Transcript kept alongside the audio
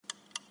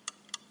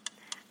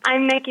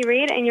I'm Nikki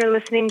Reed, and you're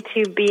listening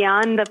to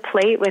Beyond the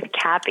Plate with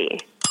Cappy.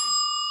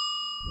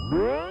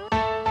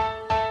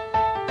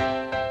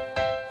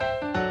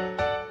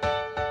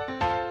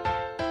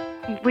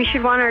 We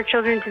should want our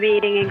children to be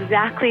eating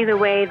exactly the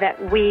way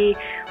that we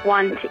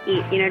want to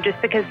eat.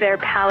 Just because their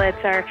palates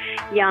are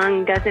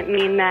young doesn't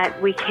mean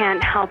that we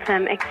can't help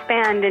them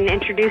expand and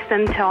introduce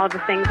them to all the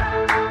things.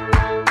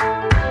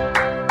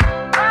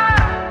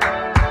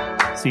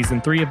 Season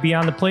 3 of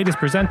Beyond the Plate is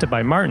presented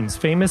by Martin's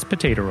Famous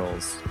Potato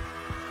Rolls.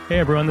 Hey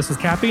everyone, this is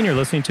Cappy, and you're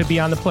listening to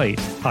Beyond the Plate,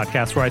 a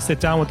podcast where I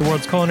sit down with the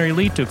world's culinary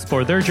elite to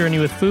explore their journey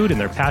with food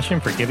and their passion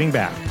for giving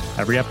back.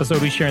 Every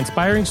episode we share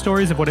inspiring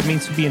stories of what it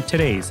means to be in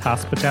today's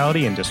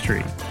hospitality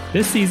industry.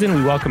 This season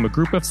we welcome a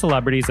group of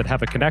celebrities that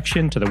have a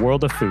connection to the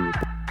world of food.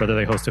 Whether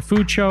they host a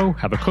food show,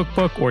 have a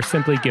cookbook, or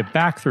simply give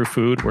back through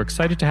food, we're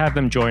excited to have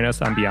them join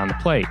us on Beyond the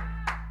Plate.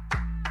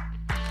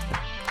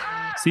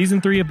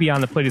 Season 3 of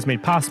Beyond the Plate is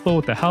made possible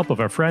with the help of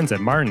our friends at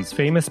Martin's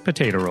Famous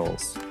Potato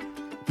Rolls.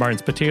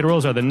 Martin's Potato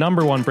Rolls are the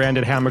 #1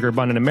 branded hamburger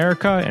bun in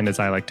America, and as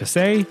I like to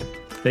say,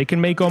 they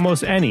can make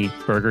almost any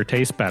burger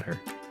taste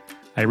better.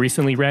 I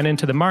recently ran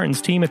into the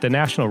Martin's team at the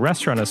National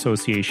Restaurant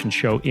Association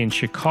show in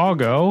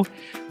Chicago.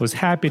 Was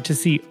happy to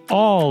see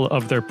all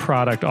of their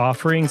product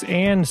offerings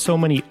and so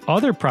many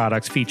other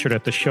products featured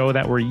at the show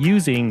that were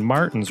using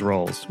Martin's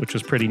rolls, which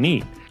was pretty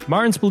neat.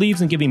 Martin's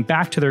believes in giving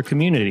back to their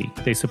community.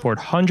 They support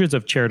hundreds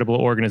of charitable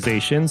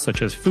organizations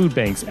such as food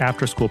banks,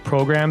 after-school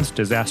programs,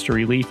 disaster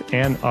relief,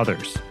 and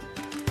others.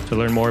 To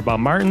learn more about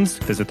Martin's,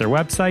 visit their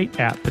website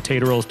at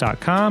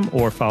potatorolls.com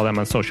or follow them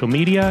on social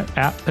media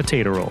at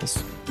Potato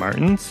Rolls.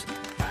 Martin's,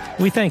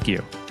 we thank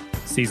you.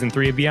 Season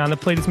 3 of Beyond the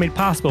Plate is made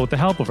possible with the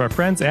help of our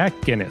friends at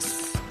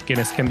Guinness.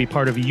 Guinness can be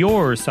part of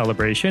your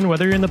celebration,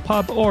 whether you're in the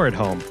pub or at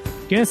home.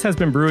 Guinness has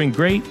been brewing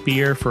great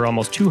beer for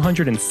almost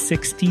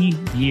 260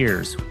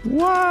 years.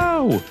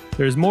 Whoa!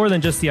 There's more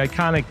than just the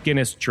iconic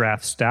Guinness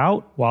Draft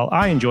Stout. While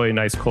I enjoy a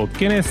nice cold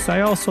Guinness,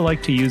 I also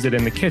like to use it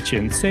in the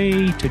kitchen,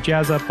 say to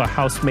jazz up a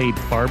house-made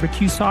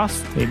barbecue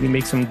sauce. Maybe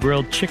make some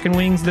grilled chicken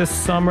wings this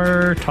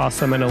summer, toss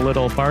them in a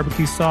little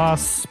barbecue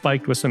sauce,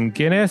 spiked with some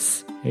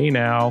Guinness. Hey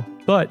now.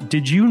 But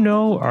did you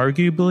know,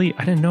 arguably,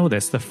 I didn't know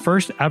this, the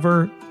first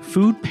ever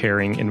food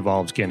pairing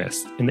involves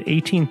Guinness. In the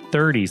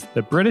 1830s,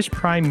 the British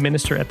Prime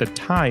Minister at the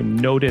time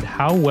noted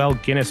how well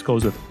Guinness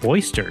goes with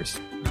oysters.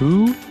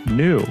 Who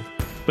knew?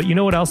 But you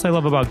know what else I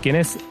love about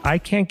Guinness? I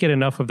can't get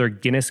enough of their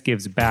Guinness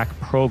Gives Back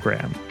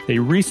program. They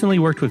recently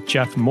worked with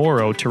Jeff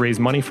Morrow to raise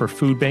money for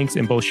food banks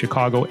in both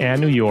Chicago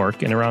and New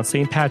York, and around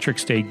St.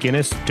 Patrick's Day,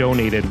 Guinness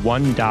donated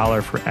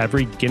 $1 for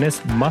every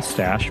Guinness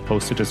mustache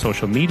posted to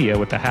social media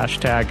with the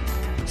hashtag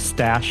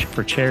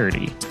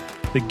 #StashForCharity.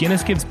 The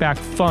Guinness Gives Back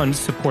Fund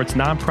supports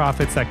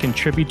nonprofits that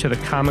contribute to the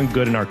common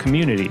good in our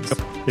communities.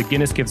 The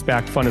Guinness Gives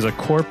Back Fund is a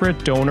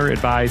corporate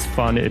donor-advised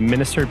fund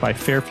administered by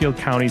Fairfield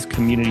County's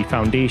Community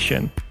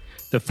Foundation.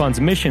 The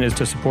fund's mission is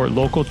to support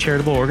local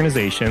charitable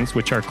organizations,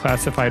 which are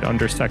classified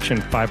under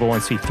Section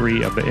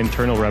 501c3 of the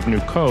Internal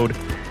Revenue Code,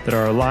 that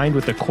are aligned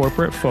with the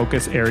corporate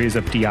focus areas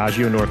of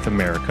Diageo North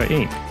America,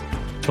 Inc.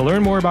 To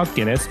learn more about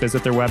Guinness,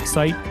 visit their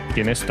website,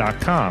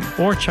 Guinness.com,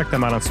 or check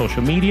them out on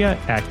social media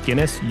at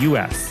Guinness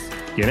US.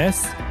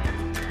 Guinness,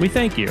 we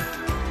thank you.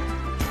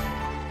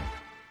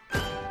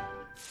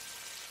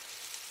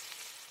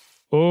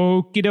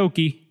 Okie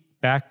dokie,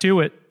 back to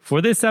it.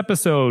 For this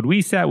episode,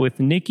 we sat with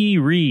Nikki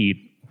Reed.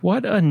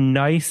 What a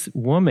nice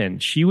woman.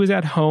 She was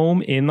at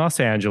home in Los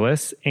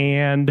Angeles,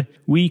 and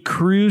we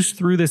cruised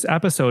through this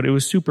episode. It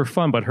was super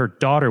fun, but her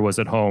daughter was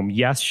at home.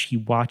 Yes, she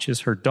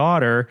watches her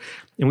daughter,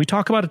 and we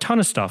talk about a ton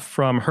of stuff,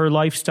 from her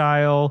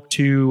lifestyle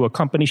to a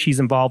company she's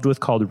involved with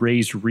called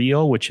Raised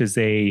Real, which is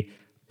a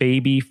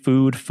baby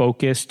food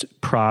focused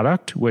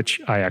product,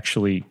 which I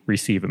actually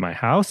receive at my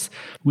house.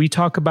 We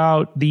talk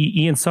about the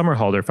Ian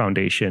Somerhalder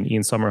Foundation.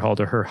 Ian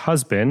Somerhalder, her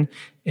husband,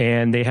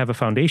 and they have a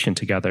foundation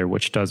together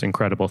which does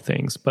incredible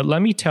things. But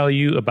let me tell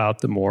you about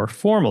the more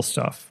formal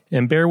stuff.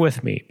 And bear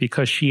with me,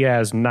 because she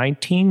has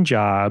 19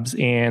 jobs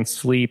and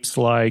sleeps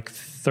like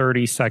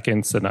 30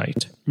 seconds a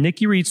night.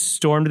 Nikki Reed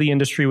stormed the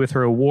industry with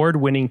her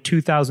award-winning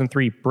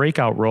 2003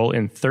 breakout role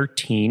in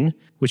 13,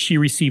 which she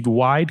received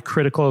wide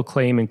critical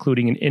acclaim,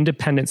 including an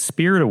Independent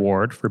Spirit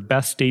Award for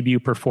Best Debut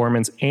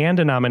Performance and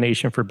a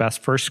nomination for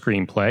Best First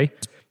Screenplay.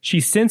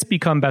 She's since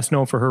become best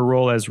known for her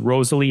role as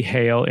Rosalie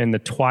Hale in the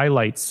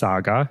Twilight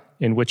Saga,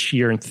 in which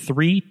she earned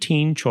 3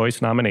 Teen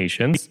Choice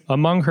nominations.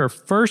 Among her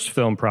first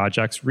film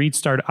projects, Reed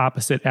starred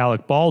opposite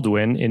Alec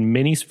Baldwin in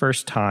Minnie's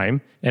First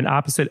Time and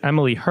opposite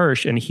Emily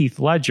Hirsch and Heath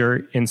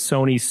Ledger in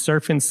Sony's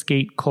surf and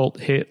skate cult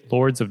hit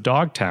Lords of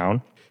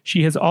Dogtown.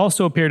 She has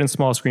also appeared in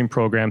small screen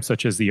programs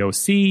such as The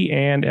OC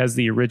and as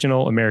the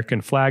original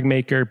American flag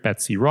maker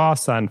Betsy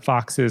Ross on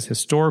Fox's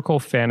historical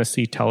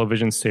fantasy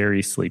television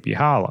series Sleepy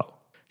Hollow.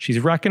 She's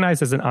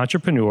recognized as an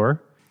entrepreneur.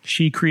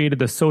 She created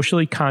the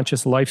socially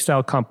conscious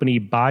lifestyle company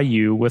By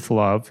You with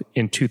Love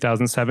in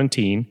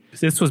 2017.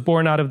 This was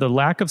born out of the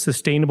lack of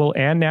sustainable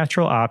and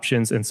natural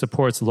options and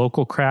supports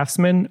local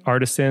craftsmen,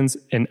 artisans,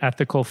 and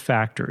ethical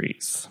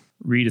factories.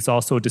 Reed is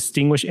also a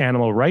distinguished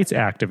animal rights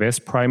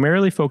activist,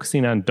 primarily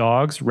focusing on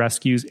dogs,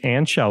 rescues,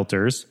 and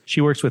shelters.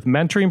 She works with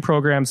mentoring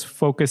programs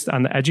focused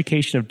on the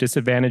education of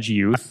disadvantaged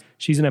youth.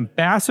 She's an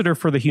ambassador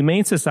for the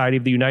Humane Society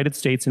of the United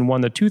States and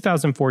won the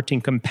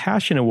 2014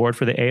 Compassion Award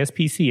for the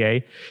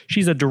ASPCA.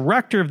 She's a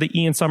director of the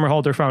Ian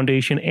Somerhalder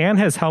Foundation and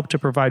has helped to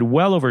provide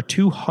well over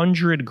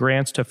 200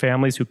 grants to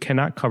families who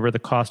cannot cover the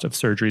cost of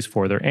surgeries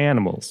for their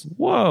animals.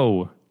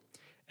 Whoa!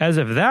 As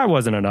if that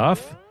wasn't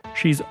enough,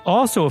 she's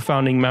also a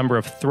founding member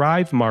of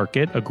Thrive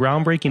Market, a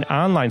groundbreaking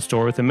online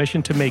store with a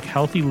mission to make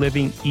healthy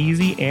living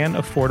easy and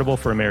affordable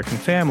for American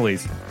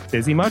families.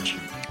 Busy much?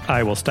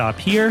 I will stop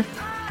here,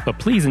 but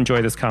please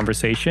enjoy this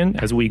conversation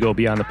as we go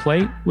beyond the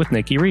plate with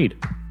Nikki Reed.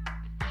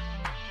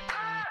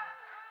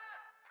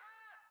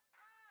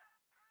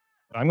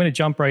 I'm going to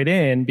jump right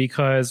in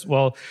because,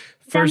 well,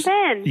 first,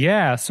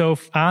 yeah. So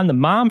on the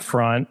mom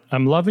front,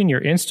 I'm loving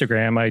your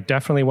Instagram. I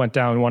definitely went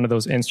down one of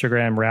those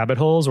Instagram rabbit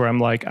holes where I'm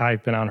like,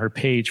 I've been on her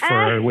page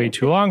for way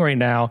too long right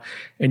now.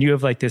 And you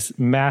have like this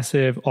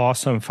massive,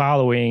 awesome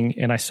following.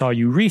 And I saw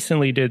you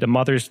recently did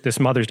this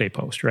Mother's Day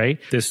post, right?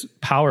 This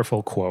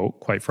powerful quote,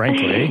 quite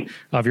frankly,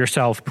 of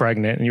yourself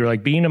pregnant. And you were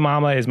like, being a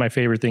mama is my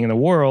favorite thing in the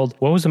world.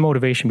 What was the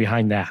motivation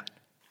behind that?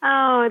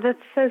 Oh, that's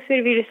so sweet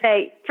of you to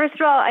say. First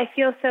of all, I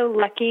feel so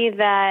lucky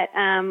that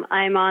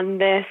I'm on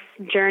this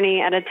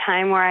journey at a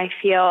time where I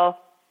feel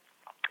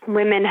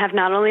women have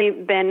not only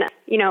been,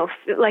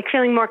 like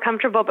feeling more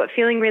comfortable, but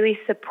feeling really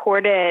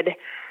supported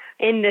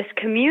in this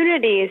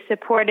community,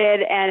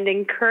 supported and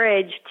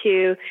encouraged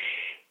to,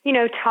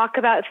 talk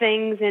about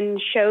things and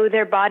show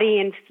their body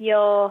and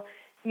feel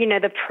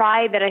the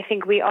pride that I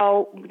think we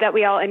all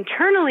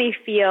internally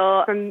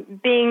feel from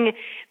being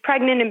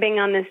pregnant and being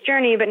on this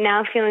journey, but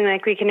now feeling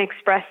like we can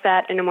express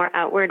that in a more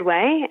outward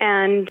way.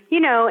 And,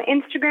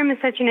 Instagram is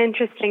such an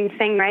interesting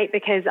thing, right?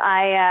 Because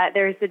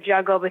there's the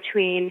juggle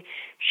between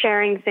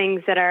sharing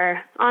things that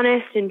are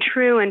honest and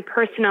true and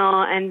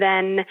personal, and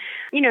then,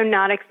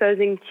 not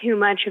exposing too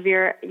much of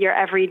your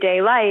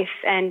everyday life.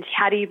 And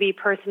how do you be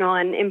personal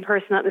and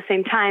impersonal at the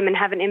same time and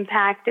have an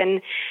impact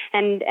and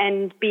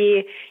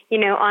be,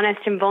 honest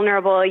and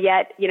vulnerable,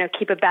 yet,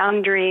 keep a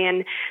boundary.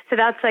 And so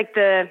that's like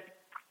the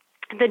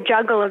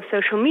juggle of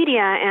social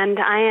media, and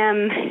I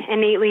am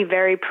innately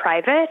very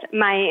private.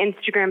 My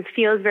Instagram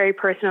feels very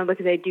personal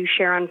because I do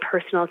share on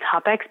personal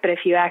topics, but if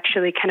you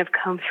actually kind of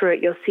comb through it,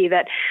 you'll see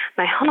that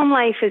my home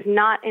life is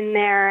not in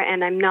there,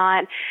 and I'm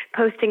not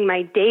posting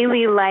my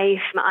daily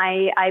life.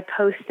 I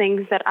post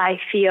things that I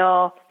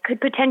feel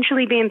could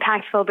potentially be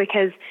impactful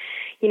because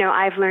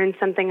I've learned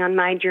something on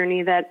my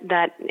journey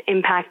that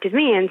impacted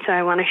me, and so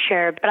I want to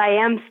share. But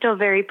I am still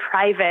very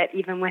private,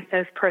 even with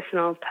those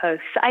personal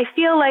posts. I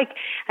feel like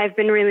I've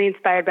been really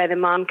inspired by the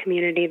mom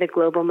community, the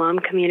global mom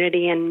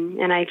community,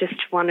 and I just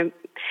want to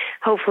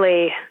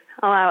hopefully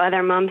allow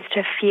other moms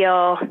to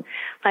feel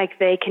like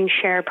they can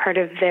share part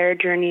of their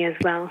journey as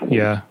well.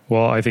 Yeah,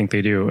 well, I think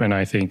they do. And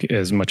I think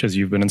as much as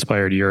you've been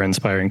inspired, you're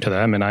inspiring to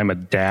them. And I'm a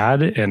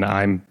dad, and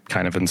I'm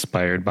kind of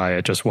inspired by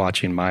it, just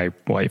watching my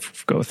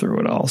wife go through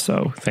it all.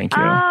 So thank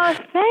you. Oh,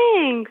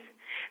 thanks.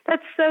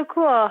 That's so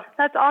cool.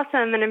 That's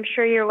awesome. And I'm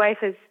sure your wife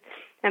is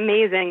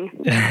amazing.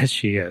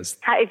 She is.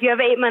 If you have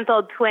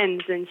 8-month-old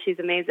twins, then she's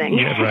amazing.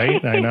 Yeah,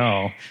 right? I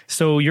know.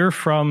 So you're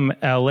from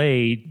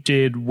LA.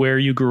 Did where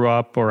you grew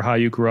up or how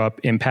you grew up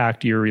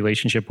impact your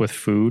relationship with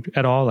food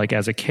at all, like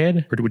as a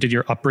kid? Or did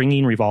your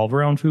upbringing revolve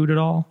around food at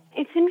all?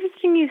 It's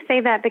interesting you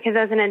say that because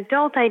as an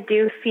adult, I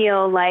do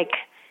feel like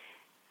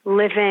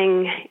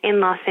living in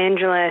Los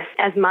Angeles,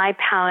 as my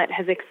palate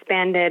has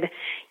expanded,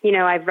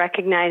 I've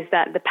recognized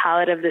that the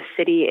palate of the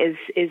city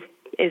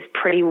is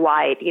pretty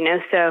wide,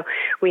 so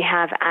we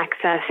have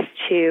access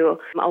to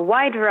a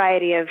wide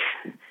variety of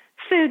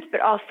foods,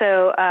 but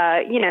also,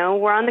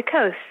 we're on the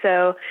coast.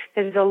 So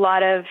there's a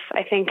lot of,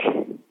 I think,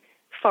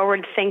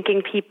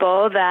 forward-thinking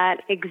people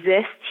that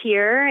exist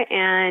here.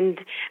 And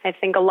I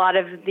think a lot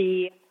of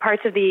the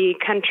parts of the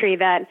country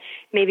that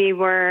maybe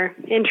were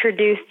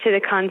introduced to the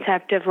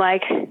concept of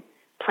like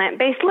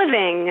plant-based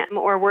living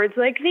or words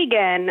like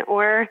vegan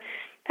or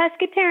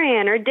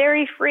pescatarian or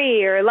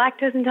dairy-free or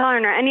lactose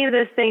intolerant or any of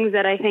those things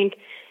that I think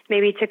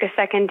maybe took a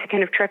second to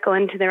kind of trickle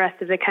into the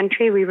rest of the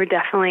country, we were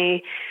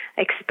definitely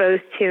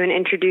exposed to and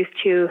introduced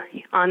to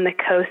on the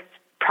coast,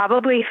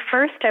 probably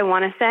first, I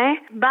want to say.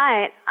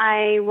 But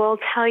I will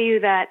tell you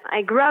that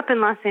I grew up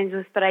in Los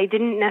Angeles, but I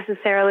didn't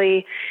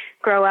necessarily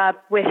grow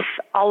up with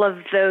all of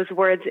those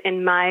words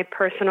in my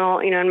personal,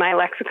 in my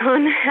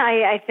lexicon.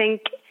 I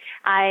think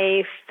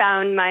I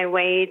found my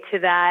way to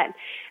that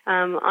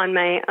on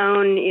my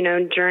own,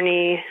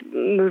 journey,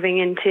 moving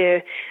into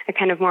a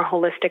kind of more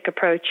holistic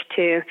approach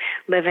to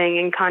living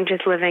and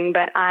conscious living.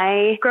 But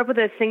I grew up with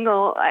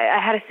I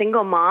had a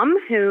single mom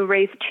who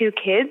raised 2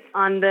 kids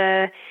on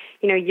the,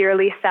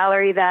 yearly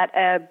salary that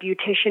a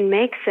beautician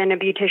makes, and a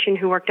beautician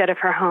who worked out of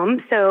her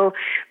home. So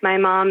my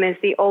mom is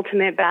the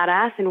ultimate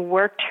badass and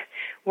worked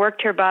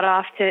worked her butt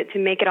off to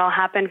make it all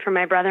happen for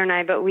my brother and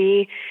I. But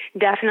we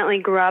definitely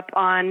grew up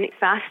on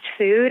fast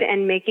food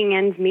and making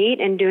ends meet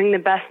and doing the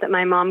best that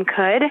my mom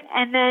could.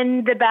 And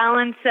then the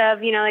balance of,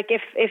 like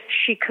if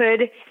she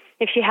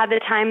had the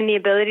time and the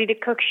ability to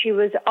cook, she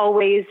was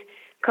always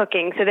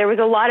cooking. So there was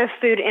a lot of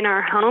food in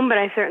our home, but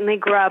I certainly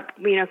grew up,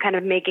 kind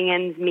of making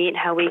ends meet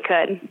how we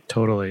could.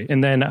 Totally.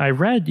 And then I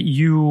read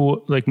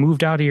you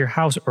moved out of your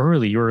house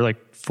early. You were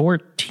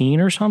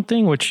 14 or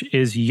something, which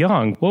is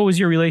young. What was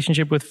your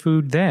relationship with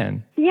food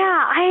then?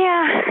 Yeah,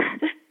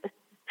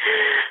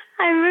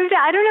 I moved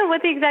out. I don't know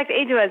what the exact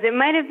age was. It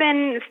might have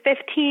been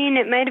 15.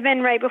 It might have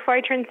been right before I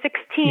turned 16.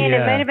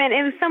 Yeah.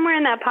 It was somewhere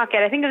in that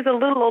pocket. I think it was a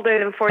little older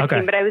than 14,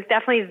 okay. But I was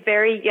definitely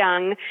very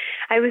young.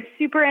 I was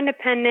super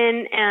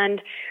independent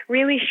and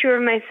really sure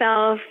of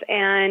myself.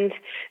 And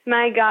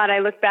my God, I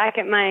look back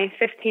at my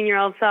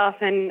 15-year-old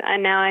self and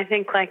now I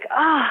think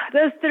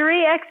those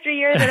 3 extra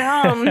years at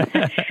home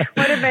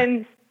would have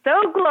been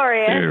so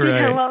glorious.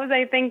 Right. What was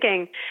I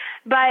thinking?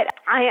 But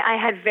I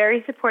had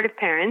very supportive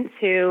parents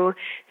who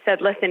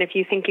said, listen, if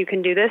you think you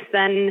can do this,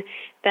 then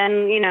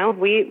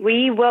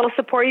we will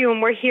support you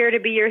and we're here to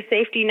be your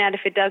safety net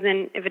if it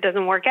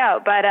doesn't work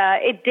out. But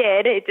it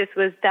did. It just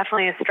was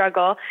definitely a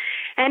struggle.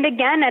 And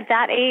again, at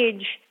that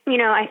age,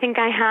 I think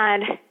I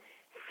had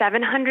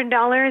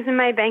 $700 in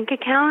my bank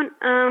account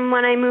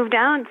when I moved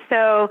out.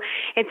 So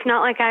it's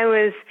not like I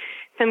was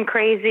some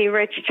crazy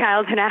rich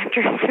childhood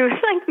actress who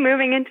was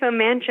moving into a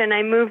mansion.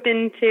 I moved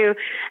into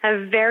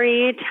a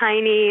very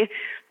tiny,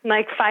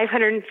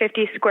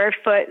 550 square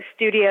foot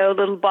studio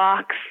little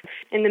box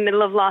in the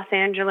middle of Los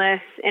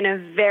Angeles in a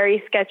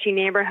very sketchy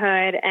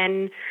neighborhood.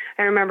 And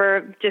I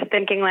remember just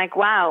thinking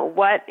wow,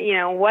 what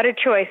a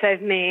choice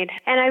I've made.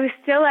 And I was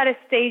still at a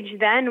stage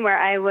then where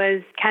I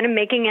was kind of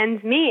making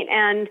ends meet.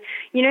 And,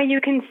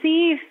 you can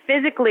see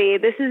physically,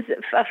 this is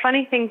a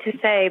funny thing to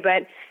say,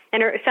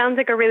 and it sounds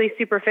like a really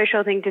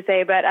superficial thing to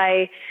say, but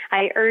I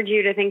urge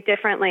you to think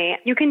differently.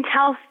 You can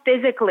tell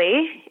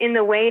physically in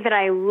the way that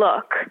I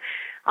look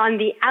on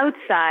the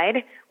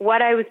outside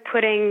what I was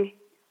putting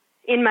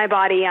in my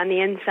body on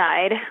the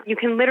inside. You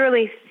can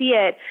literally see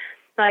it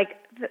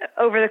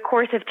over the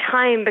course of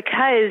time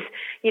because,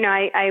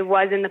 I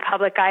was in the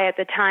public eye at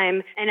the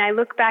time. And I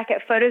look back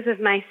at photos of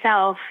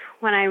myself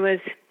when I was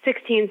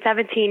 16,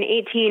 17,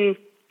 18,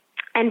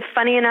 and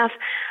funny enough,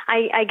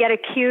 I get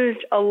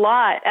accused a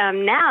lot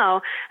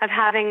now of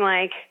having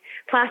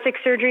plastic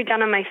surgery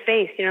done on my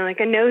face,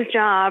 a nose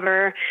job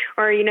or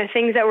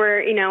things that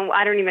were,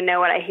 I don't even know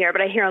what I hear,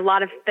 but I hear a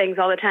lot of things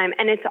all the time.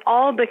 And it's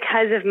all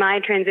because of my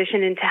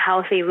transition into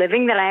healthy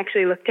living that I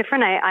actually look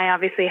different. I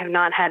obviously have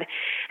not had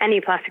any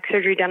plastic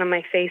surgery done on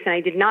my face, and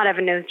I did not have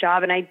a nose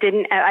job, and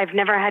I've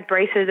never had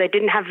braces. I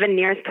didn't have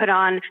veneers put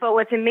on. But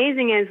what's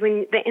amazing is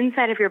when the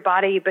inside of your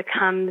body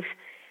becomes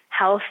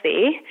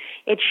healthy,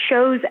 it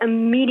shows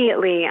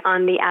immediately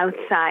on the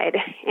outside.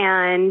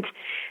 And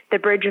the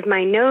bridge of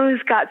my nose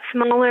got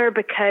smaller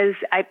because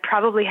I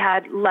probably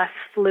had less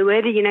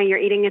fluid. You're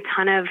eating a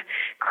ton of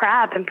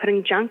crap and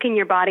putting junk in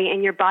your body,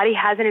 and your body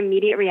has an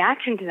immediate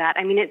reaction to that.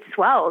 I mean, it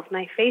swells.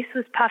 My face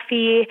was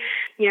puffy.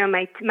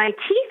 My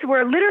teeth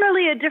were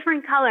literally a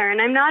different color.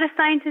 And I'm not a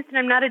scientist and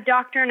I'm not a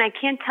doctor, and I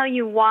can't tell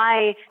you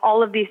why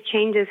all of these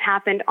changes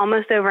happened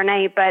almost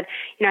overnight. But,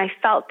 I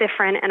felt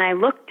different and I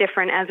looked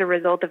different as a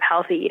result of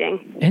healthy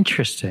eating.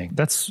 Interesting.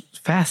 That's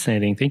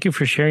fascinating. Thank you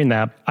for sharing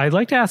that. I'd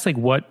like to ask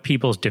what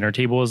people's dinner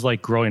table was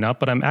like growing up,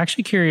 but I'm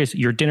actually curious,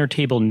 your dinner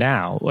table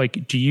now,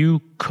 do you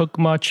cook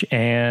much,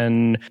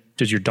 and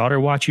does your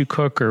daughter watch you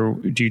cook, or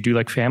do you do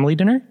family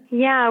dinner?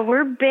 Yeah,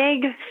 we're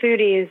big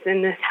foodies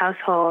in this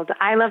household.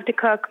 I love to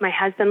cook. My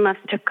husband loves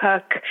to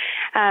cook.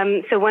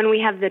 So when we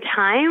have the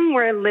time,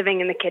 we're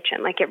living in the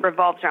kitchen. It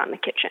revolves around the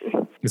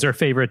kitchen. Is there a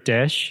favorite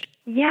dish?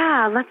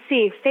 Yeah, let's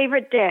see.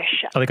 Favorite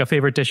dish. A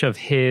favorite dish of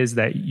his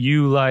that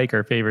you like,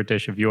 or favorite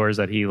dish of yours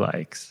that he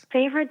likes?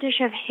 Favorite dish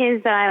of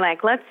his that I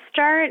like. Let's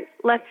start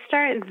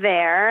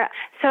there.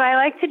 So I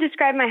like to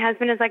describe my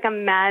husband as a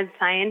mad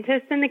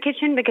scientist in the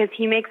kitchen because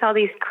he makes all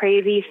these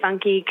crazy,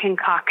 funky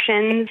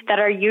concoctions that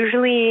are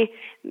usually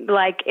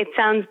it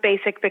sounds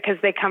basic because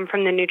they come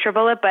from the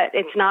NutriBullet, but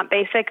it's not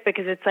basic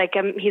because it's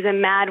he's a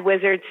mad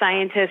wizard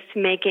scientist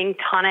making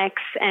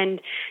tonics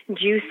and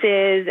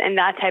juices and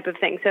that type of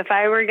thing. So if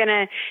I were going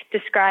to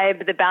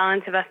describe the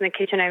balance of us in the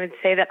kitchen, I would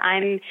say that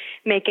I'm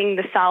making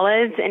the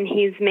solids and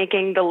he's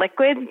making the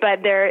liquids,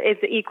 but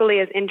it's equally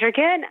as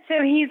intricate.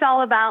 So he's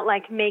all about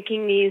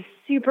making these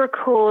super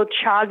cool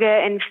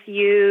chaga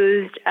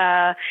infused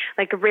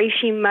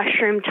reishi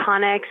mushroom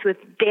tonics with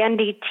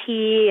dandy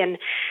tea and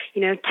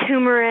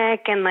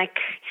turmeric and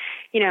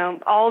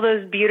all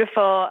those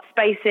beautiful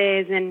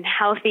spices and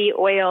healthy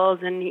oils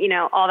and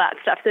all that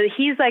stuff. So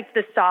he's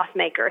the sauce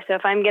maker. So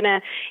if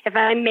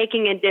I'm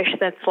making a dish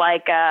that's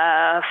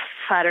a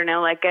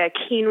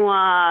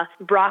quinoa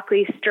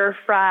broccoli stir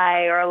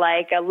fry or a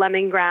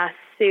lemongrass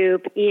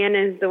soup, Ian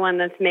is the one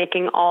that's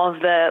making all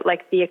of the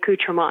the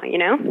accoutrement,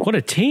 What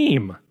a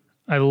team.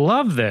 I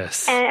love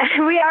this.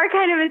 And we are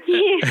kind of a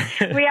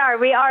team. We are.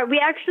 We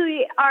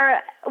actually are,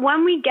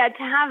 when we get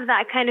to have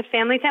that kind of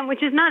family time,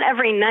 which is not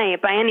every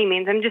night by any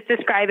means. I'm just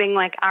describing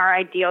like our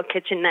ideal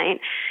kitchen night.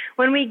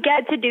 When we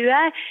get to do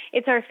that,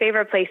 it's our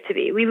favorite place to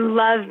be. We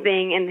love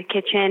being in the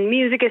kitchen.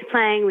 Music is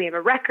playing. We have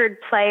a record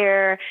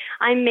player.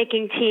 I'm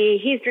making tea.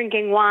 He's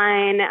drinking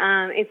wine.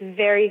 It's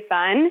very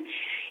fun.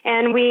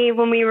 And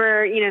when we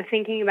were,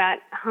 thinking about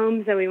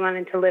homes that we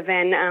wanted to live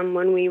in,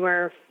 when we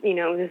were,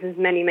 this is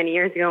many, many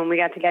years ago when we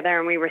got together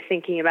and we were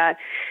thinking about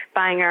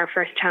buying our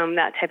first home,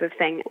 that type of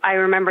thing. I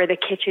remember the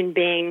kitchen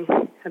being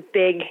a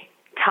big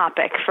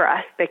topic for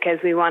us because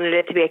we wanted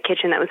it to be a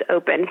kitchen that was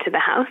open to the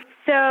house.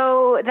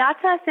 So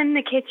that's us in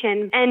the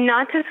kitchen. And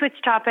not to switch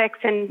topics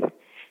and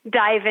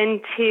dive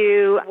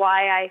into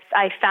why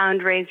I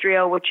found Raised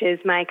Real, which is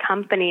my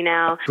company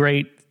now.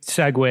 Great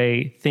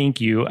segue.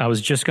 Thank you. I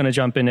was just going to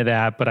jump into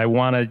that, but I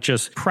want to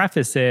just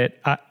preface it.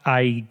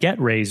 I get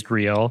Raised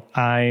Real.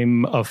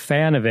 I'm a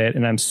fan of it.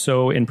 And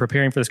in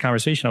preparing for this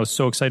conversation, I was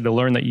so excited to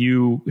learn that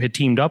you had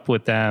teamed up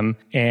with them.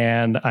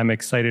 And I'm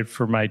excited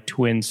for my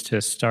twins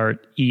to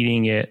start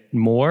eating it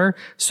more.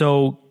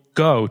 So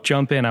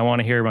jump in. I want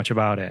to hear much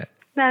about it.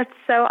 That's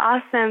so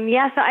awesome.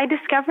 Yeah, so I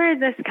discovered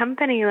this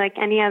company like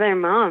any other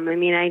mom. I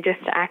mean, I just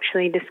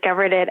actually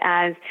discovered it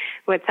as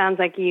what sounds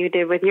like you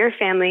did with your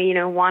family,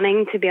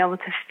 wanting to be able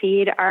to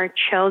feed our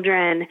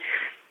children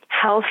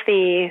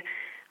healthy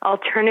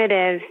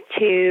alternatives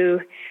to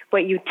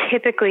what you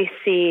typically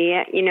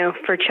see,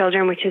 for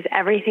children, which is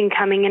everything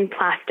coming in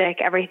plastic,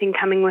 everything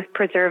coming with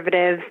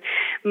preservatives.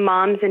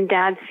 Moms and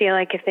dads feel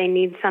like if they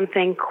need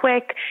something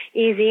quick,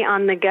 easy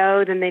on the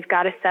go, then they've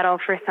got to settle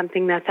for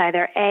something that's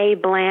either A,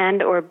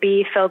 bland, or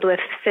B, filled with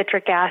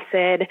citric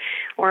acid,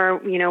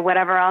 or,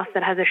 whatever else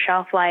that has a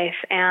shelf life.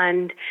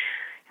 And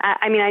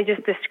I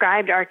just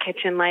described our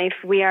kitchen life.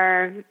 We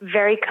are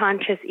very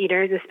conscious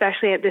eaters,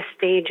 especially at this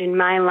stage in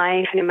my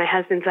life and in my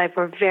husband's life.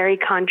 We're very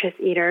conscious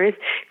eaters,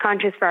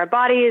 conscious for our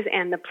bodies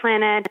and the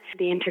planet,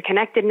 the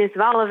interconnectedness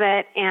of all of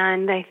it.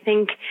 And I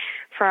think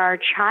for our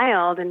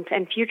child and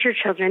future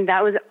children,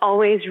 that was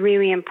always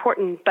really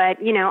important. But,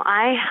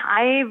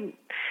 I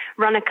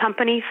run a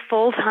company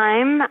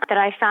full-time that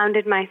I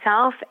founded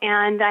myself,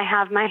 and I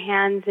have my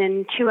hands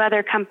in 2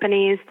 other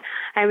companies,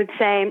 I would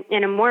say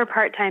in a more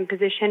part-time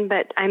position,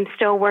 but I'm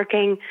still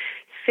working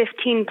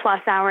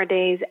 15-plus hour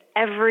days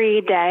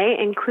every day,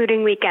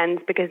 including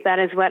weekends, because that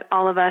is what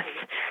all of us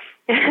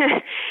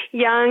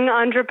young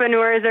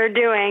entrepreneurs are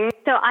doing.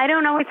 So I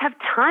don't always have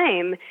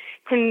time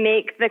to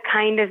make the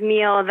kind of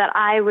meal that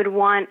I would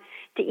want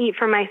to eat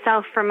for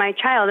myself, for my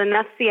child. And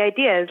that's the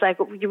idea, is like,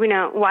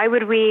 why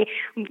would we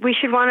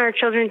should want our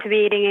children to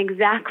be eating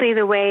exactly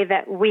the way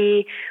that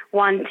we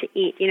want to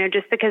eat.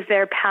 Just because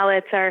their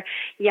palates are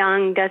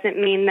young doesn't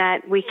mean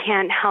that we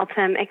can't help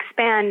them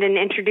expand and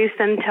introduce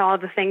them to all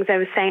the things I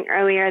was saying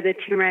earlier, the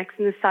turmeric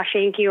and the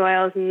sashayinki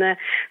oils and the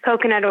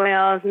coconut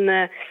oils and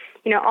the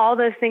all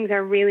those things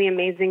are really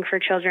amazing for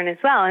children as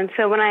well. And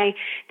so when I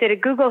did a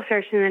Google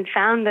search and then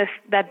found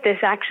that this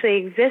actually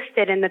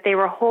existed and that they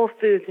were whole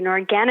foods and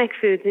organic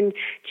foods and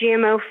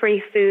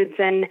GMO-free foods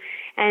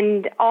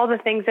and all the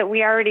things that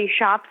we already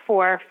shop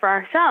for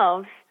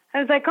ourselves, I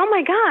was like, oh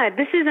my God,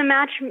 this is a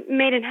match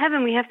made in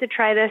heaven. We have to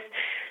try this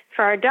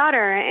for our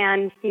daughter.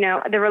 And,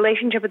 the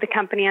relationship with the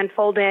company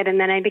unfolded, and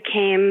then I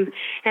became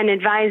an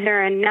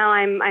advisor, and now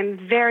I'm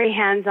very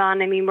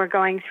hands-on. I mean, we're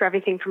going through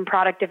everything from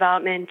product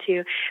development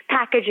to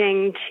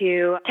packaging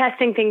to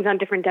testing things on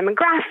different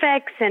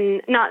demographics,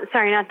 and not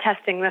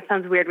testing. That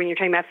sounds weird when you're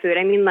talking about food.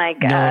 I mean,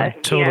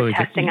 totally.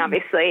 Testing,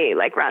 obviously,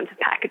 like rounds of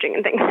packaging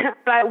and things.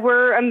 But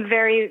I'm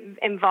very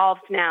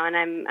involved now, and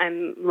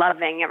I'm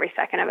loving every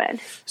second of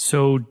it.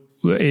 So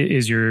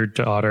is your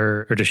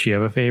daughter, or does she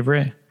have a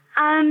favorite?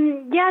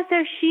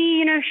 So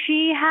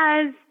she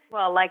has,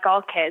 well, like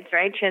all kids,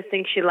 right? She has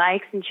things she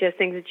likes and she has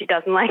things that she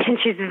doesn't like, and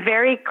she's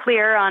very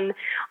clear on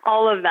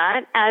all of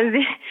that,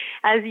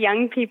 as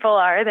young people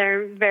are.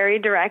 They're very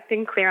direct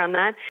and clear on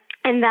that.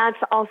 And that's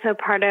also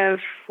part of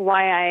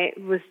why I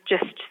was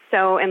just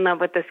so in love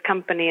with this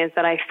company, is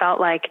that I felt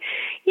like,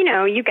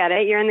 you get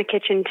it. You're in the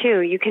kitchen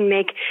too. You can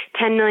make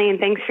 10 million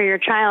things for your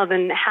child,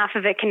 and half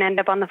of it can end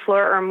up on the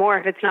floor or more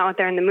if it's not what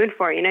they're in the mood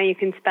for. You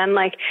can spend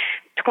like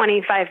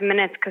 25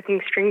 minutes cooking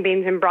string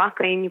beans and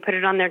broccoli, and you put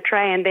it on their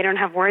tray and they don't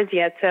have words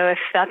yet. So if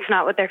that's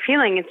not what they're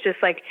feeling, it's just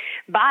like,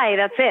 bye,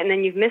 that's it. And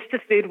then you've missed the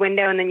food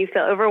window, and then you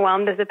feel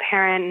overwhelmed as a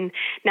parent. And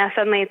now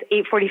suddenly it's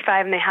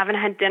 8:45 and they haven't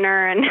had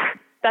dinner. And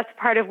that's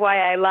part of why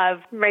I love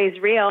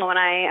Raised Real. When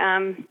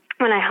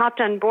I hopped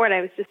on board,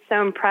 I was just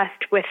so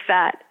impressed with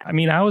that. I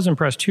mean, I was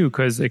impressed too,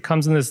 because it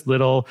comes in this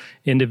little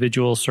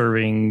individual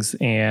servings,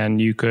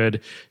 and you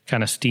could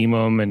kind of steam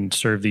them and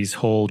serve these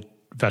whole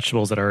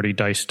vegetables that are already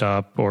diced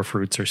up, or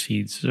fruits or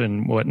seeds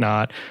and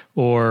whatnot,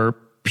 or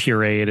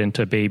puree it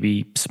into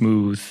baby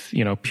smooth,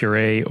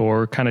 puree,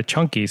 or kind of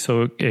chunky.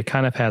 So it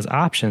kind of has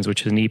options,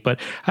 which is neat. But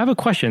I have a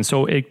question.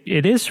 So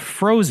it is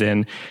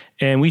frozen.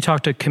 And we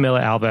talked to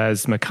Camila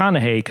Alves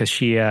McConaughey, because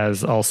she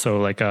has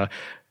also like a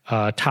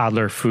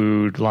toddler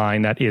food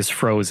line that is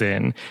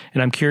frozen.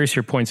 And I'm curious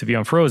your points of view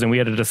on frozen. We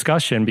had a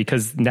discussion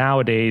because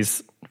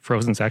nowadays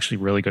frozen is actually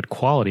really good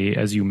quality.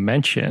 As you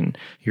mentioned,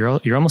 you're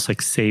almost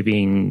like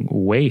saving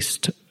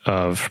waste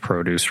of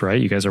produce,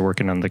 right? You guys are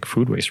working on like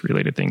food waste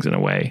related things in a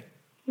way.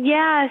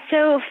 Yeah,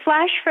 so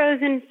flash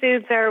frozen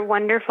foods are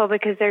wonderful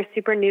because they're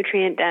super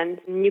nutrient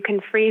dense. And you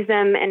can freeze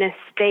them in a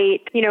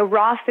state.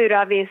 Raw food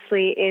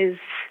obviously is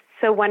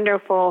so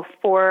wonderful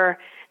for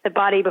the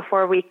body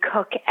before we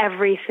cook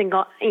every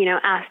single,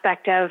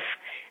 aspect of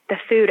the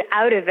food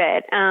out of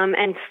it.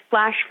 And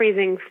flash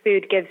freezing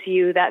food gives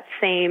you that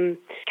same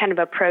kind of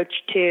approach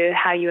to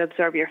how you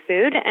absorb your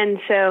food. And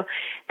so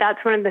that's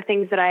one of the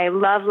things that I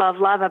love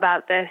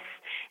about this.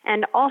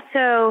 And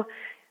also,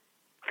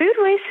 food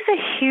waste is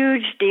a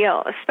huge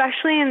deal,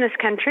 especially in this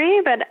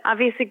country, but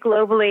obviously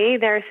globally,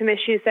 there are some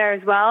issues there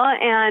as well.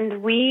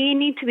 And we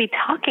need to be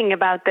talking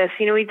about this.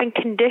 We've been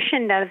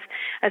conditioned as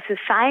a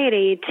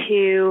society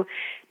to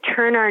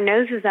turn our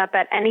noses up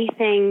at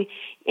anything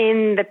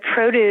in the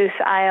produce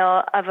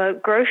aisle of a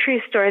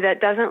grocery store that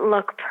doesn't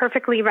look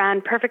perfectly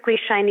round, perfectly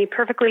shiny,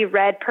 perfectly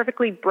red,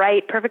 perfectly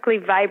bright, perfectly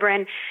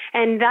vibrant.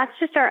 And that's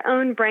just our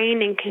own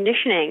brain and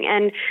conditioning.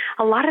 And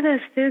a lot of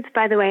those foods,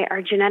 by the way,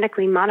 are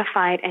genetically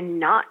modified and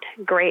not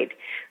great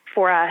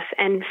for us.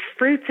 And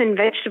fruits and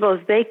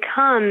vegetables, they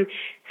come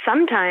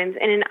sometimes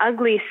in an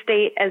ugly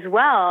state as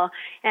well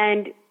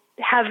and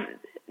have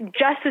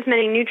just as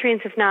many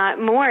nutrients, if not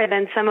more,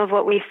 than some of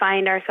what we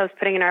find ourselves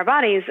putting in our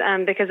bodies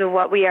because of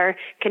what we are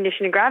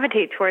conditioned to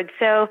gravitate towards.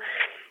 So,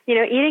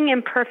 eating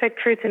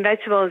imperfect fruits and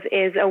vegetables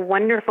is a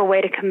wonderful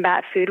way to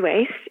combat food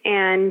waste.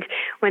 And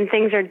when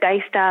things are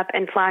diced up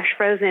and flash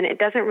frozen, it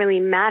doesn't really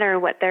matter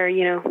what they're,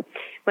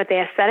 what they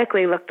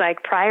aesthetically looked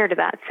like prior to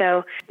that.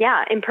 So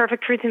yeah,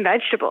 imperfect fruits and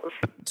vegetables.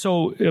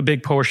 So a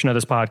big portion of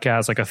this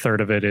podcast, like a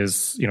third of it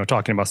is,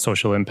 talking about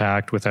social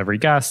impact with every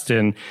guest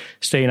and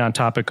staying on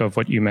topic of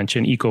what you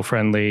mentioned,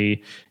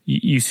 eco-friendly.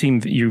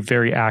 You're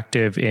very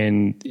active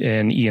in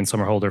Ian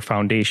Somerhalder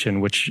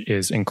Foundation, which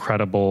is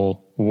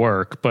incredible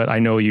work. But I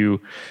know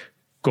you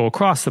go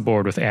across the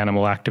board with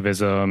animal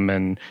activism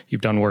and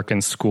you've done work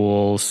in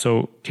schools.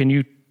 So can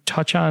you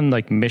touch on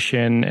like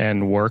mission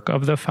and work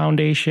of the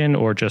foundation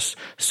or just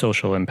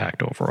social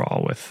impact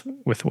overall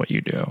with what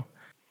you do?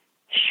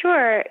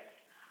 Sure.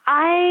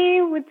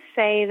 I would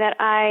say that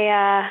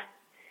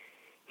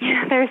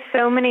there's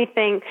so many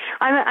things.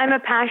 I'm a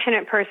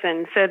passionate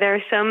person, so there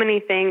are so many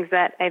things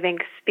that I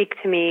think speak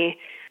to me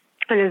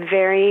on a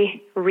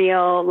very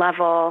real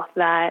level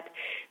that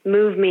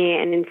move me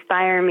and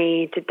inspire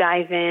me to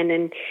dive in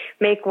and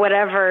make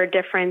whatever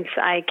difference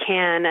I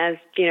can as,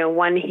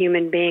 one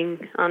human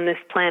being on this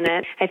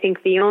planet. I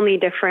think the only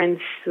difference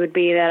would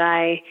be that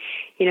I,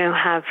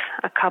 have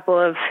a couple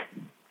of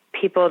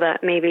people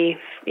that maybe,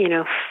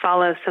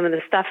 follow some of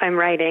the stuff I'm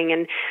writing,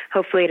 and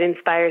hopefully it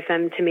inspires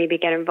them to maybe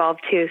get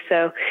involved too.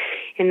 So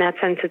in that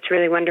sense, it's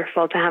really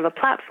wonderful to have a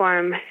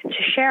platform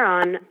to share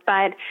on.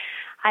 But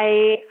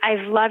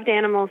I've loved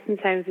animals since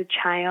I was a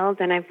child,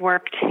 and I've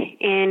worked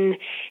in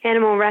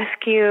animal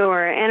rescue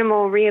or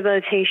animal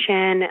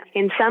rehabilitation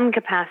in some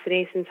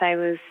capacity since I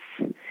was,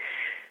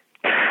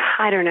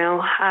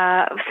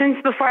 since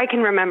before I can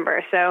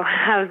remember. So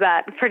how's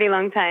that? Pretty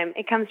long time.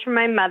 It comes from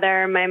my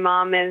mother. My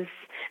mom is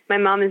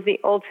the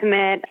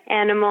ultimate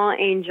animal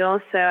angel,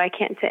 so I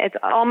can't say it's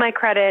all my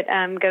credit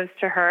goes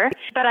to her.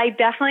 But I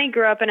definitely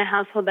grew up in a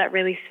household that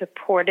really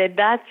supported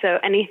that. So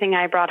anything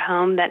I brought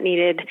home that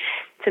needed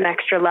some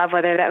extra love,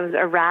 whether that was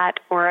a rat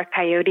or a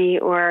coyote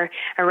or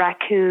a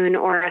raccoon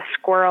or a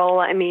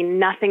squirrel,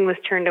 nothing was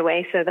turned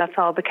away. So that's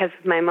all because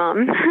of my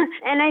mom.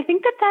 And I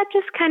think that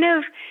just kind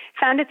of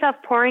found itself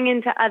pouring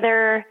into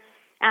other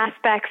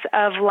aspects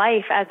of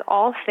life, as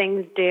all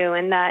things do,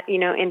 and that,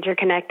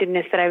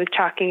 interconnectedness that I was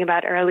talking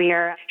about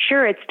earlier.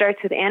 Sure, it starts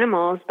with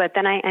animals, but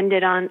then I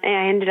ended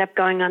up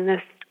going on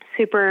this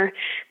super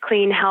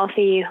clean,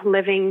 healthy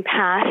living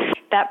path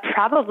that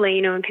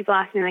probably, when people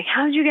ask me, like,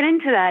 how did you get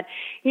into that?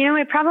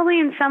 It probably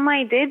in some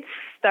way did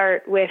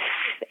start with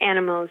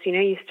animals.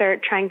 You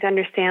start trying to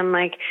understand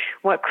like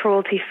what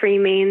cruelty-free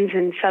means,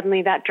 and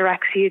suddenly that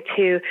directs you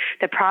to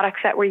the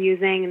products that we're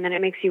using, and then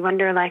it makes you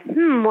wonder like,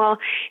 well,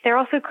 they're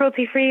also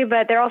cruelty-free,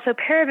 but they're also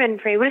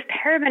paraben-free. What does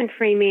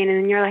paraben-free mean?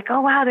 And then you're like,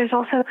 oh wow, there's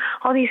also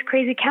all these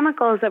crazy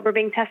chemicals that were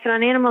being tested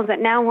on animals that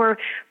now we're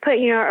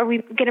are we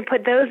going to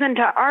put those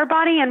into our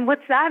body, and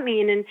what's that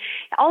mean? And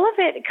all of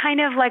it kind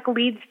of like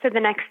leads to the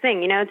next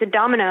thing. It's a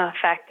domino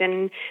effect,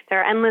 and there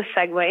are endless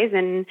segues,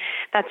 and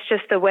that's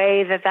just the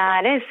way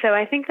that is. So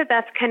I think that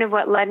that's kind of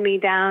what led me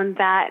down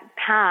that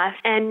path.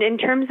 And in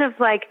terms of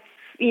like,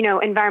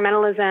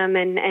 environmentalism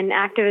and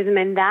activism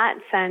in that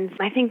sense,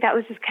 I think that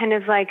was just kind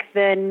of like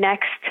the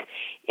next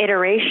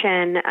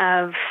iteration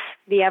of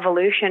the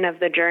evolution of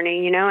the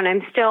journey, and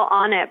I'm still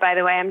on it, by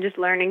the way. I'm just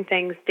learning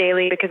things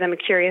daily because I'm a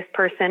curious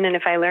person. And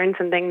if I learn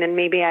something, then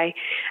maybe I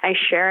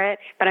share it,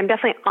 but I'm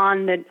definitely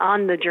on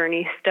the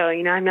journey still.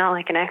 I'm not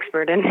like an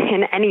expert in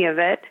any of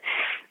it.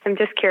 I'm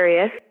just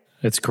curious.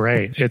 It's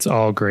great. It's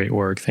all great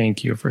work.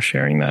 Thank you for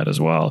sharing that as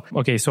well.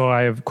 Okay, so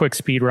I have a quick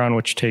speed round,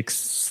 which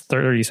takes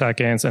 30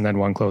 seconds, and then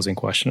one closing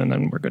question, and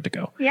then we're good to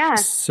go. Yeah.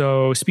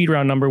 So speed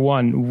round number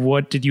 1,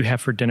 what did you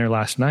have for dinner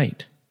last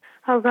night?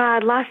 Oh,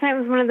 God. Last night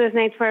was one of those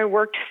nights where I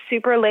worked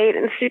super late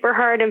and super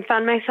hard and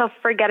found myself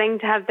forgetting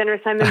to have dinner,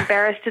 so I'm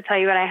embarrassed to tell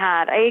you what I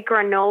had. I ate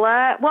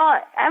granola. Well,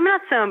 I'm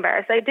not so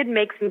embarrassed. I did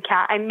make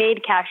I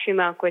made cashew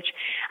milk, which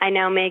I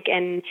now make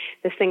in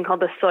this thing called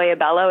the Soya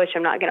Bello, which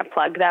I'm not going to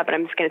plug that, but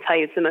I'm just going to tell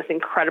you it's the most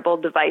incredible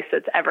device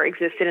that's ever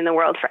existed in the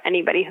world for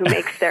anybody who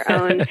makes their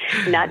own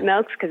nut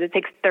milks, because it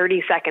takes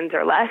 30 seconds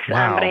or less.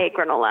 Wow. But I ate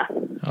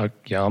granola.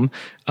 Yum.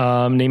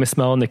 Name a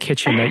smell in the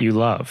kitchen that you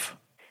love.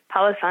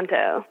 Palo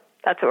Santo.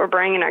 That's what we're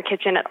burning in our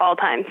kitchen at all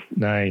times.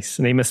 Nice.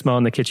 Name a smell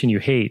in the kitchen you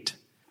hate.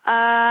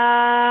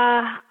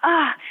 I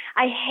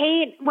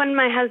hate when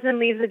my husband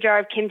leaves a jar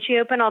of kimchi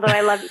open, although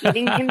I love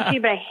eating kimchi,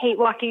 but I hate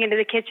walking into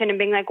the kitchen and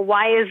being like,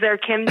 why is there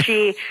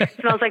kimchi? It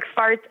smells like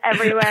farts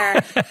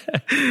everywhere.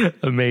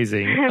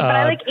 Amazing. But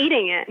I like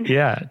eating it.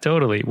 Yeah,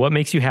 totally. What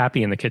makes you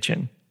happy in the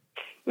kitchen?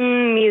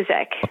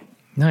 Music.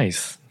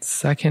 Nice.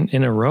 Second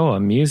in a row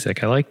of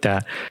music. I like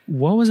that.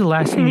 What was the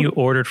last thing you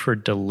ordered for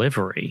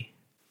delivery?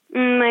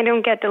 I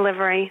don't get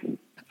delivery.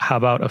 How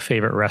about a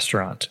favorite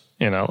restaurant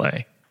in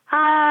LA?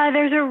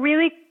 There's a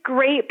really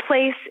great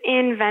place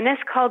in Venice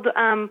called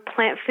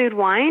Plant Food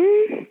Wine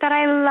that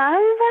I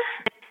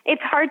love.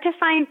 It's hard to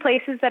find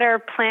places that are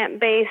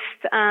plant-based,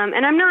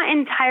 and I'm not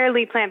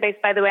entirely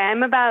plant-based, by the way.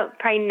 I'm about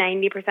probably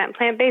 90%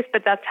 plant-based,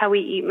 but that's how we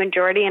eat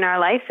majority in our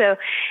life. So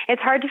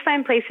it's hard to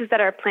find places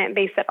that are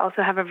plant-based that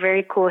also have a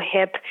very cool,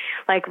 hip,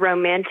 like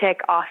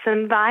romantic,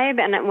 awesome vibe.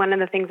 And one of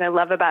the things I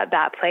love about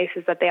that place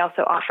is that they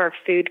also offer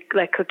food,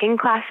 like cooking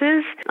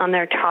classes on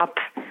their top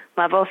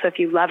level. So if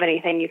you love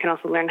anything, you can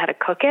also learn how to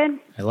cook it.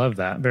 I love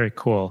that. Very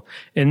cool.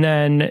 And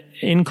then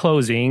in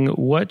closing,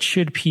 what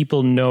should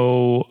people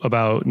know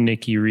about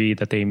Nikki Reed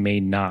that they may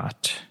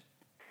not?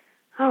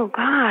 Oh,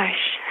 gosh.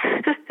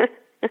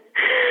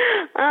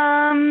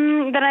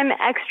 That I'm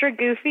extra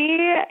goofy,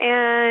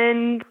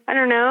 and I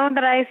don't know,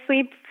 that I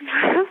sleep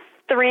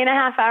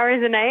 3.5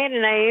 hours a night,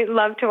 and I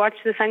love to watch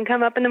the sun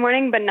come up in the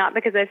morning, but not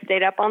because I've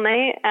stayed up all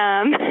night.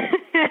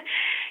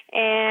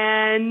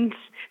 And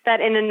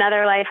that in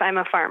another life, I'm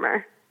a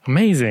farmer.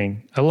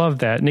 Amazing. I love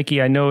that.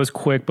 Nikki, I know it's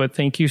quick, but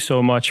thank you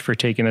so much for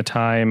taking the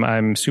time.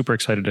 I'm super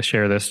excited to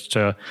share this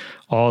to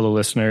all the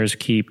listeners.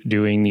 Keep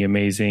doing the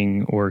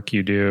amazing work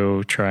you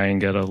do. Try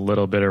and get a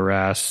little bit of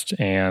rest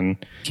and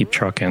keep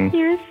trucking.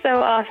 You're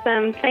so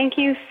awesome. Thank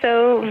you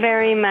so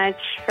very much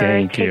for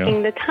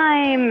taking the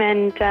time,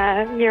 and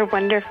you're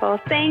wonderful.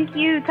 Thank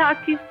you.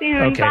 Talk to you soon.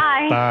 Okay.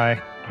 Bye.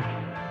 Bye.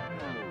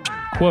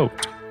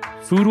 Quote,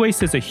 food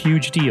waste is a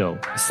huge deal,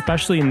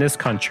 especially in this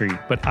country,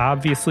 but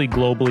obviously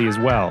globally as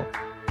well.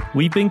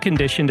 We've been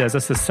conditioned as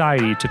a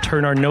society to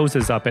turn our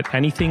noses up at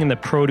anything in the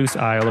produce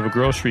aisle of a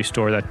grocery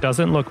store that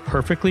doesn't look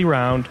perfectly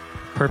round,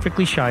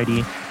 perfectly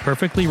shiny,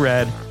 perfectly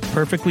red,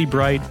 perfectly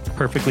bright,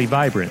 perfectly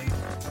vibrant.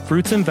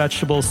 Fruits and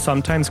vegetables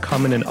sometimes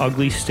come in an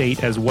ugly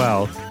state as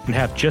well and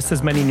have just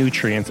as many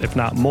nutrients, if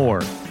not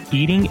more.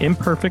 Eating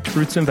imperfect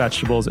fruits and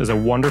vegetables is a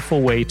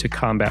wonderful way to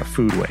combat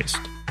food waste.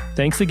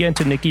 Thanks again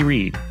to Nikki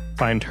Reed.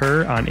 Find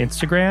her on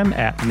Instagram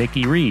at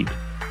Nikki Reed.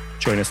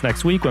 Join us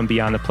next week when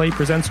Beyond the Plate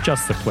presents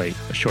Just the Plate,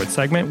 a short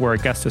segment where our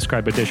guests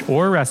describe a dish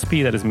or a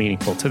recipe that is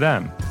meaningful to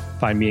them.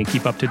 Find me and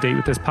keep up to date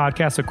with this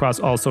podcast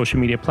across all social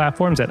media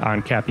platforms at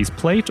On Cappy's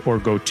Plate, or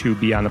go to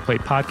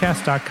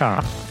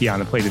BeyondThePlatePodcast.com.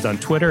 Beyond the Plate is on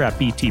Twitter at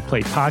BT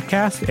Plate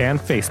Podcast and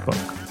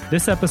Facebook.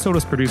 This episode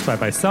was produced by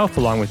myself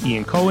along with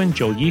Ian Cohen,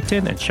 Joel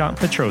Yeaton, and Shant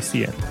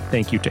Petrosian.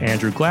 Thank you to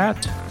Andrew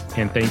Glatt.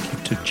 And thank you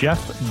to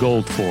Jeff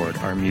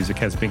Goldford. Our music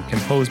has been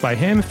composed by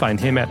him. Find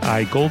him at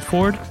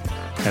iGoldford.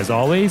 As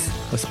always,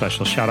 a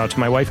special shout out to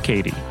my wife,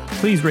 Katie.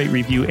 Please rate,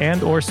 review,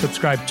 and or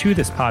subscribe to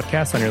this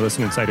podcast on your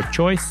listening site of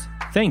choice.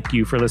 Thank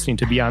you for listening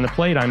to Beyond the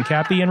Plate. I'm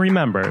Cappy, and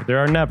remember, there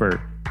are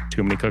never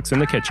too many cooks in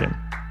the kitchen.